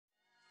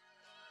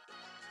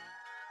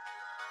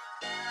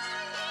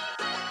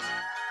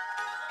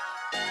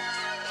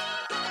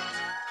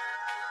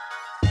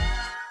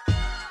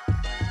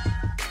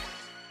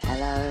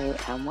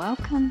and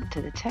welcome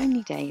to the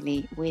Tony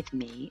Daily with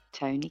me,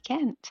 Tony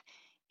Kent.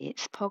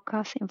 It's a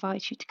podcast that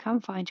invites you to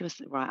come find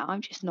yours. Right,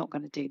 I'm just not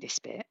going to do this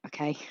bit,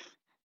 okay?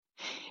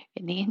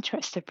 In the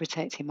interest of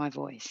protecting my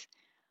voice,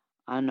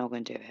 I'm not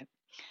going to do it.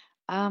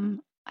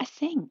 I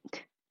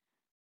think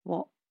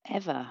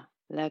whatever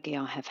lurgy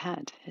I have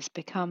had has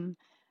become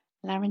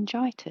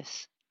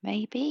laryngitis.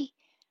 Maybe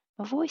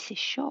my voice is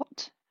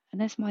shot.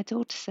 And as my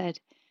daughter said,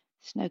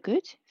 it's no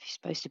good if you're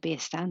supposed to be a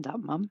stand-up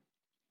mum.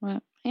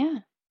 Well, yeah,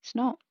 it's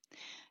not.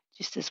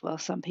 Just as well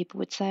some people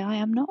would say I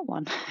am not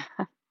one.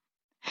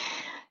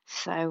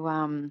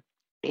 So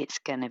it's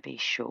going to be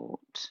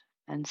short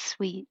and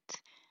sweet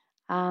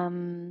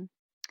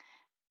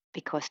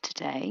because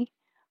today,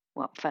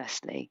 well,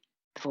 firstly,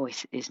 the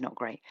voice is not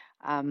great.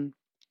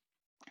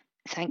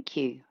 Thank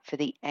you for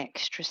the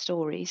extra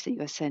stories that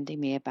you're sending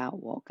me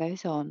about what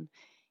goes on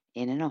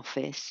in an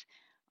office.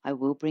 I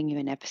will bring you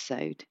an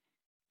episode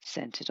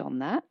centered on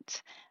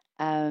that.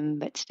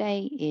 But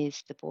today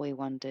is the boy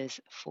wonder's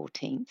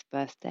 14th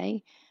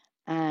birthday,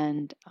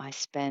 and I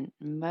spent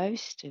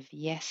most of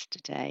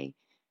yesterday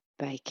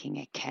baking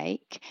a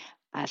cake,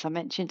 as I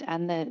mentioned.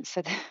 And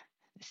the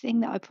thing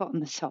that I put on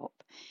the top,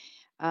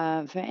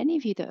 for any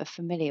of you that are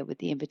familiar with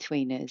the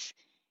Inbetweeners,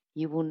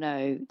 you will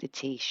know the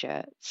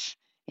T-shirts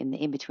in the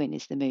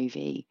Inbetweeners, the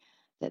movie,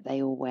 that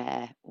they all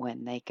wear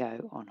when they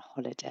go on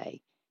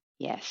holiday.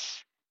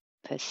 Yes,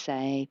 per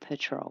se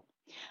patrol.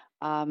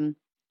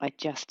 I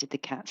just did the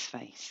cat's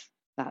face.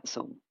 That's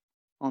all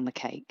on the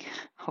cake.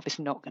 I was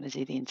not going to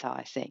do the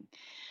entire thing.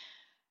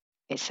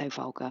 It's so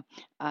vulgar.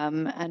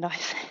 And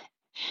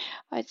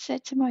I'd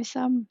said to my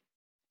son,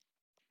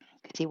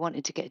 because he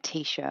wanted to get a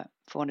T-shirt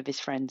for one of his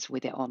friends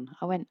with it on.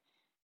 I went,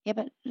 yeah,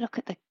 but look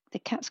at the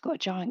cat's got a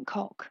giant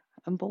cock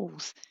and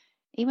balls.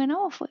 He went,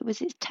 oh, I thought it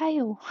was its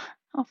tail.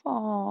 I thought,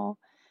 oh,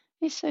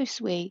 it's so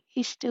sweet.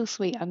 He's still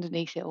sweet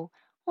underneath it all.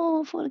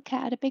 Oh, I thought the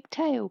cat had a big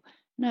tail.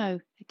 No,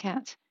 the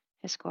cat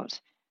has got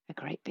a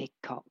great big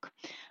cock.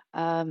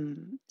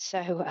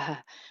 So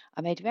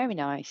I made a very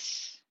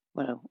nice,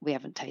 well, we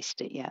haven't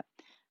tasted it yet,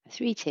 a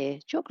 3-tier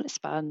chocolate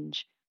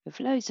sponge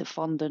with loads of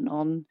fondant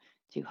on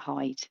to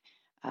hide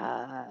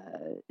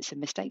some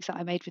mistakes that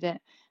I made with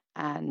it,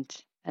 and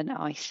an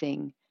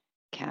icing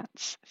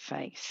cat's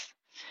face.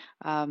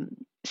 So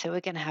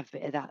we're going to have a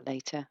bit of that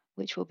later,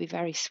 which will be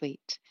very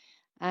sweet.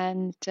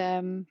 And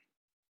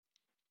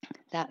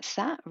that's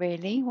that,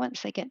 really.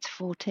 Once they get to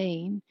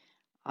 14,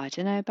 I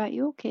don't know about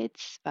your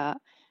kids, but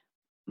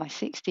my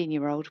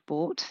 16-year-old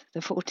bought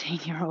the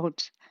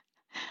 14-year-old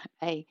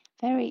a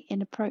very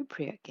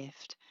inappropriate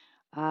gift.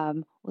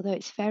 Although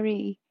it's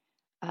very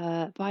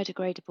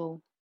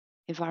biodegradable,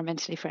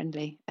 environmentally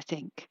friendly, I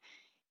think.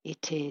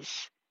 It is,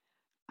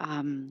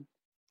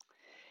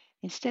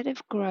 instead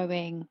of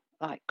growing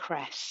like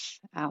cress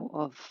out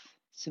of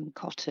some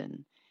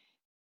cotton,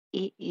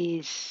 it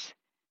is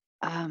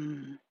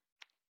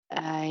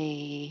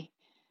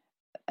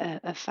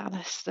a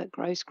phallus that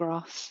grows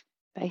grass,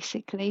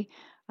 basically.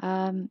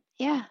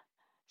 Yeah,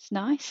 it's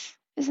nice,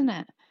 isn't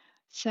it?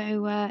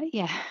 So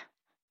yeah,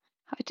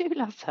 I do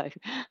love though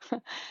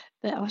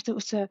that I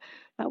thought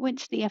I went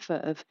to the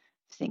effort of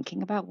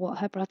thinking about what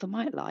her brother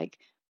might like,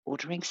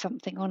 ordering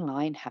something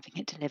online, having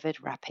it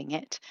delivered, wrapping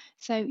it.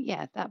 So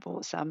yeah, that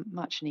brought some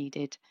much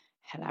needed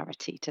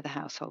hilarity to the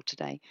household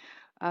today.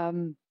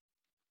 Um,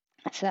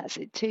 so that's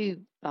it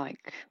too.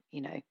 Like,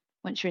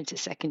 once you're into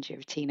second year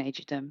of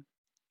teenagerdom,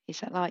 is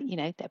that like,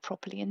 they're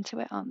properly into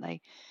it, aren't they?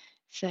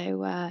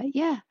 So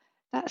yeah,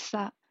 that's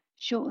that,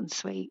 short and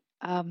sweet.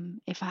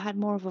 If I had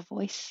more of a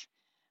voice,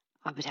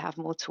 I would have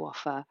more to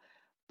offer,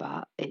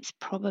 but it's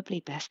probably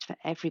best for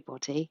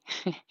everybody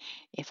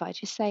if I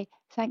just say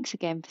thanks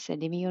again for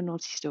sending me your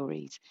naughty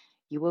stories.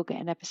 You will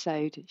get an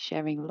episode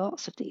sharing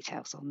lots of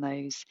details on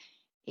those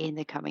in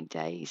the coming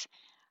days.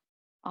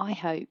 I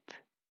hope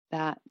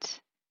that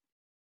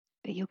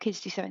your kids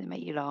do something that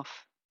make you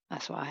laugh.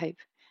 That's what I hope.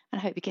 And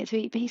I hope you get to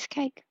eat a piece of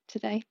cake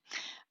today.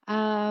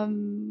 I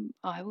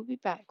will be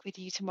back with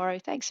you tomorrow.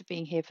 Thanks for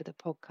being here for the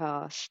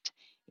podcast.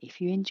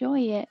 If you enjoy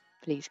it,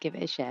 please give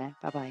it a share.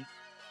 Bye bye.